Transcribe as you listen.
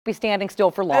be standing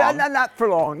still for long. Not for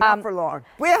long. Not for long.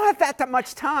 We don't have that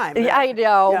much time. I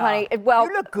know, honey. Well,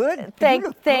 you look good. Thank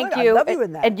you. I love you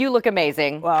in that. And you look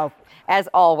amazing. Well, as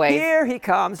always. Here he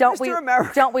comes, Mr.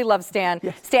 America. Don't we love Stan?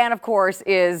 Yes. Stan, of course,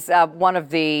 is one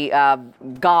of the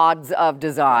gods of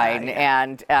design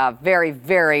and very,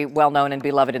 very well-known and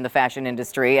beloved in the fashion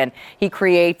industry. And he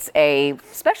creates a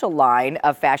special line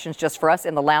of fashions just for us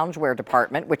in the loungewear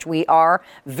department, which we are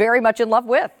very much in love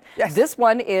with. Yes. This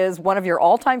one is one of your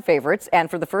all-time favorites, and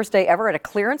for the first day ever at a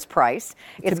clearance price.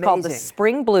 It's called the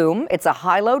Spring Bloom. It's a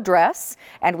high-low dress,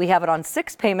 and we have it on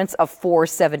 6 payments of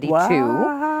 $472.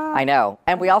 Wow. I know.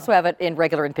 And we also have it in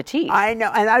regular and petite. I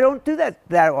know, and I don't do that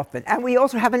often. And we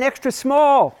also have an extra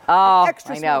small. Oh,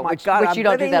 extra I know, small. which you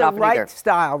don't do that often either.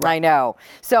 Style. Right. I know.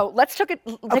 So let's take a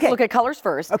look at colors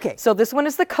first. Okay. So this one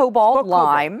is the cobalt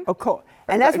lime.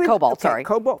 And as we cobalt, sorry.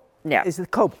 Cobalt. Yeah. Is the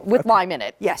cobalt. With lime in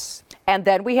it. Yes. And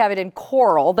then we have it in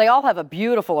coral. They all have a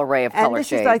beautiful array of color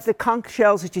shades. And this is like the conch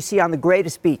shells that you see on the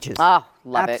greatest beaches. Oh,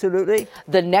 love it. Absolutely.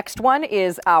 The next one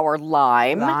is our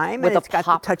lime. With it's got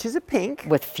the touches of pink.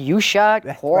 With fuchsia,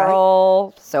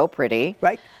 coral. Right. So pretty.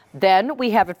 Right. Then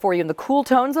we have it for you in the cool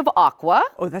tones of aqua.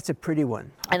 Oh, that's a pretty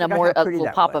one. And a little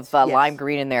pop of lime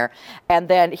green in there. And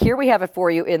then here we have it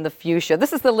for you in the fuchsia.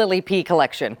 This is the Lily P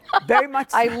collection. Very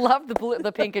much. I love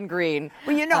the pink and green.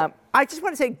 Well, you know, I just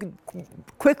want to say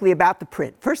quickly about the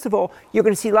print. First of all, you're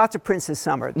going to see lots of prints this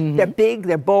summer. Mm-hmm. They're big,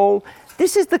 they're bold.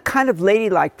 This is the kind of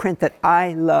ladylike print that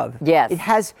I love. Yes.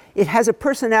 It has a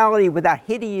personality without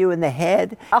hitting you in the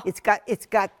head. Oh. It's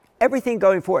got everything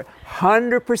going for it.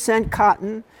 100%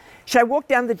 cotton. Should I walk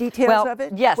down the details of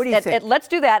it? Yes. What do you think? Let's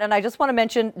do that. And I just want to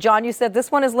mention, John, you said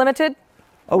this one is limited?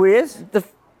 Oh, it is?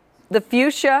 The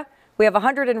fuchsia, we have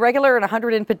 100 in regular and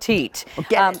 100 in petite.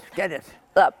 Oh, get it.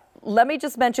 Let me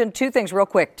just mention 2 things real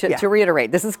quick to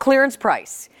reiterate. This is clearance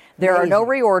price. There are no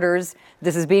reorders.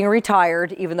 This is being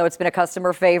retired, even though it's been a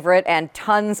customer favorite, and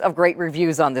tons of great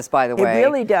reviews on this, by the way. It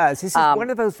really does. This is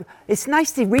one of those. It's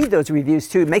nice to read those reviews,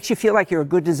 too. It makes you feel like you're a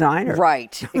good designer.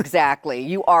 Right, exactly.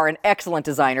 You are an excellent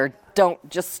designer. Don't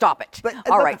just stop it.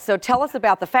 All right, so tell us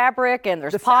about the fabric, and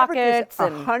there's pockets. The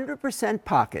fabric is 100%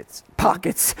 pockets.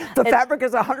 The fabric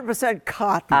is 100%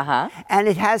 cotton. And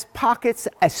it has pockets.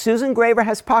 As Susan Graver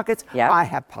has pockets, I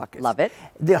have pockets. Love it.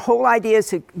 The whole idea is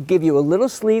to give you a little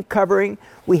sleeve covering.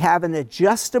 We have an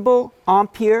adjustable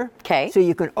empire. Okay. So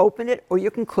you can open it or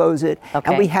you can close it. Okay.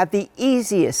 And we have the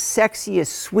easiest, sexiest,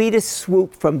 sweetest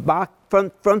swoop from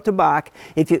front to back.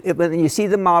 When you see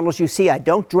the models, you see I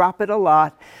don't drop it a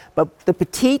lot. But the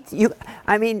petite,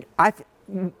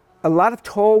 a lot of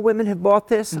tall women have bought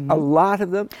this, a lot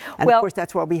of them. And of course,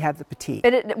 that's why we have the petite.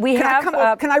 Can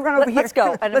I run over here? Let's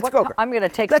go. Let's go. I'm going to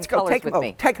take some colors with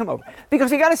me. Take them over.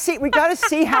 Because we got to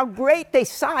see how great they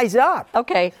size up.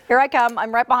 Okay, here I come.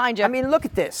 I'm right behind you. I mean, look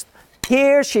at this.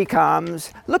 Here she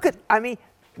comes.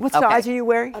 What size are you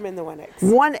wearing? I'm in the 1X.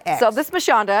 1X. So this is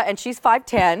Mashonda, and she's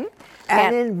 5'10".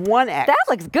 And in 1X. That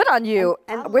looks good on you.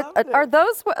 Are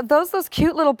those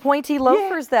cute little pointy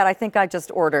loafers that I think I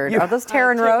just ordered? Are those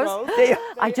Terran Rose?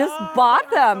 I just bought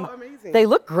them. So they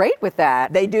look great with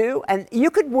that. They do. And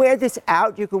you could wear this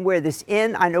out. You can wear this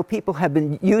in. I know people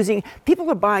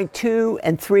are buying 2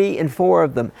 and 3 and 4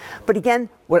 of them. But again,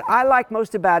 what I like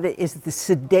most about it is the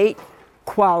sedate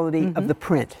quality of the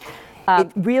print.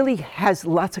 It really has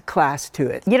lots of class to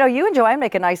it. You know, you and Joanne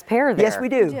make a nice pair there. Yes, we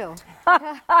do.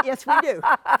 Yes, we do.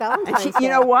 And you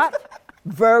know what?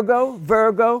 Virgo.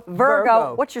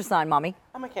 What's your sign, Mommy?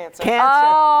 I'm a Cancer.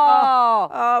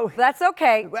 Oh, that's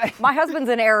okay. My husband's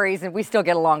an Aries, and we still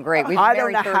get along great. We've I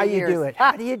been don't know married 30 how you years. do it.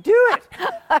 How do you do it?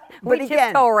 We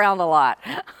tiptoe around a lot.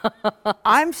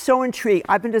 I'm so intrigued.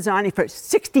 I've been designing for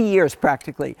 60 years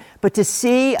practically, but to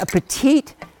see a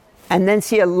petite and then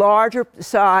see a larger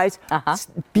size,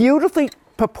 beautifully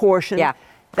proportioned. Yeah.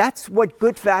 That's what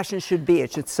good fashion should be.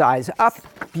 It should size up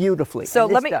beautifully. So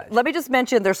let me just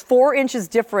mention there's 4 inches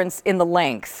difference in the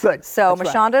length. Good. So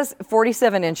Mashonda's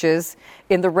 47 inches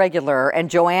in the regular, and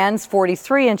Joanne's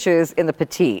 43 inches in the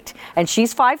petite, and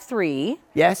she's 5'3".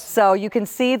 Yes. So you can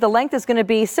see the length is going to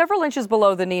be several inches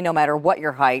below the knee, no matter what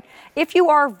your height. If you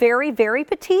are very, very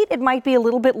petite, it might be a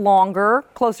little bit longer,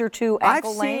 closer to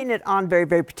ankle length. I've seen it on very,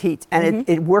 very petite, and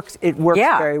it works. It works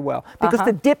very well because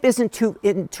the dip isn't too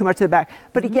much to the back.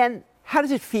 But again, how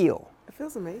does it feel? It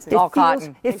feels amazing. It's all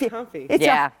cotton. It's comfy.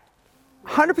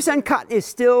 100% cotton is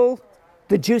still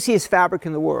the juiciest fabric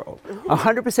in the world.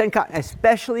 100% cotton,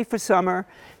 especially for summer,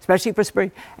 especially for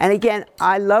spring. And again,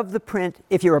 I love the print.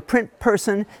 If you're a print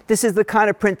person, this is the kind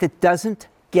of print that doesn't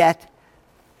get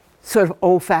sort of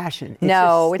old-fashioned.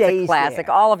 No, it's a stays classic.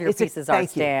 there. All of your It's a- pieces are,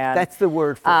 thank you. Stan. That's the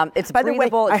word for it. It's By the way,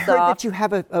 breathable, it's I heard soft. that you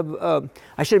have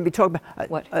I shouldn't be talking about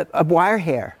What? a wire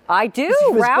hair. I do, This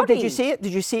was good. Rowdy. Did you see it?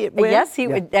 Did you see it? Win? Yes,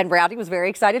 Yeah. and Rowdy was very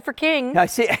excited for King. I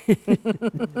see.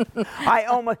 I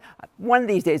almost one of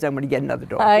these days I'm going to get another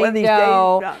dog. I One of these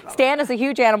know. days. No. Stan is a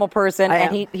huge animal person, I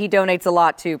and am. he donates a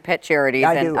lot to pet charities,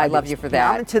 I and do. I do. love you for I'm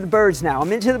that. into the birds now.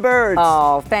 I'm into the birds.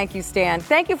 Oh, thank you, Stan.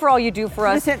 Thank you for all you do for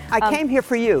us. Listen, I came here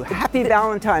for you. Happy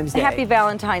Valentine's Day. Happy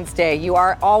Valentine's Day. You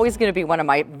are always going to be one of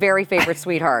my very favorite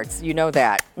sweethearts. You know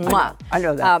that. Mwah. I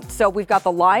know that. So we've got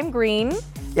the lime green.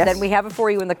 Yes. Then we have it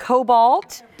for you in the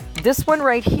cobalt. This one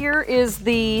right here is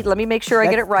the, let me make sure I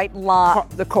get it right,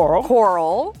 the coral.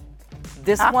 Coral.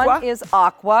 This Aqua. one is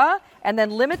aqua. And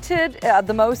then limited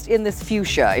the most in this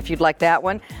fuchsia, if you'd like that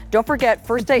one. Don't forget,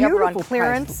 first day ever on Beautiful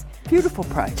clearance. price. Beautiful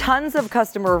price. Tons of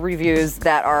customer reviews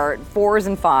that are 4s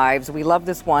and 5s. We love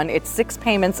this one. It's 6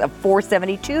 payments of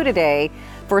 $472 today.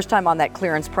 First time on that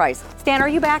clearance price. Stan, are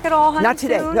you back at all, honey? Not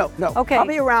today. soon? No. Okay. I'll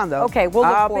be around though. Okay, we'll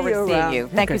look I'll forward be to seeing around. you.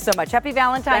 Thank you Okay. so much. Happy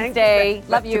Valentine's Thank you. Day.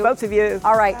 Love To you. both of you.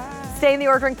 All right. Stay in the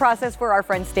ordering process for our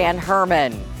friend Stan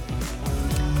Herman.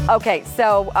 Okay,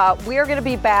 so we are going to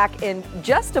be back in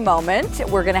just a moment.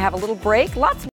 We're going to have a little break. Lots